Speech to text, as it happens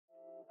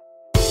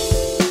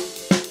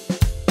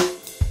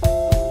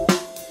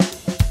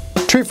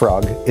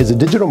Treefrog is a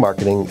digital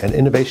marketing and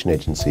innovation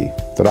agency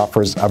that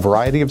offers a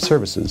variety of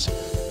services,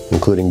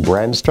 including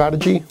brand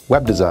strategy,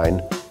 web design,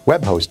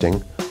 web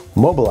hosting,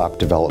 mobile app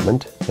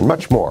development, and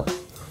much more.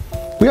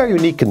 We are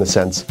unique in the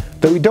sense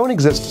that we don't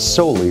exist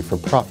solely for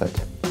profit.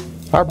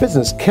 Our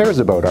business cares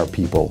about our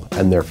people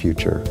and their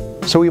future,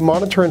 so we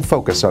monitor and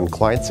focus on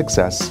client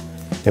success,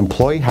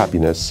 employee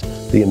happiness,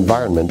 the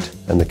environment,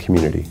 and the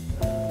community.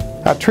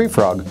 At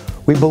Treefrog,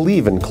 we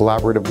believe in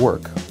collaborative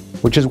work,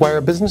 which is why our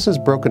business is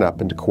broken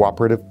up into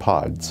cooperative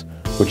pods,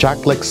 which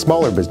act like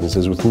smaller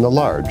businesses within the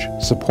large,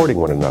 supporting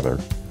one another.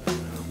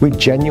 We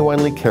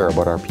genuinely care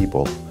about our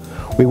people.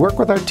 We work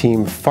with our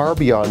team far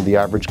beyond the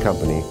average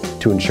company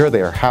to ensure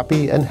they are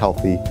happy and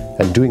healthy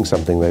and doing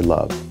something they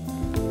love.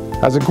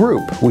 As a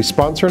group, we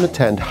sponsor and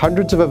attend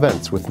hundreds of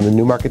events within the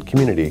Newmarket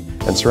community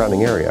and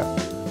surrounding area,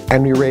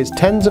 and we raise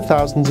tens of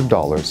thousands of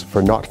dollars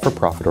for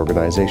not-for-profit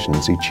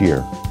organizations each year.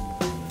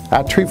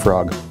 At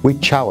Treefrog, we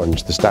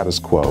challenge the status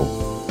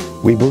quo.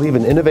 We believe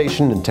in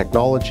innovation in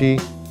technology,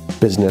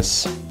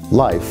 business,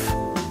 life,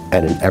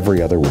 and in every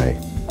other way.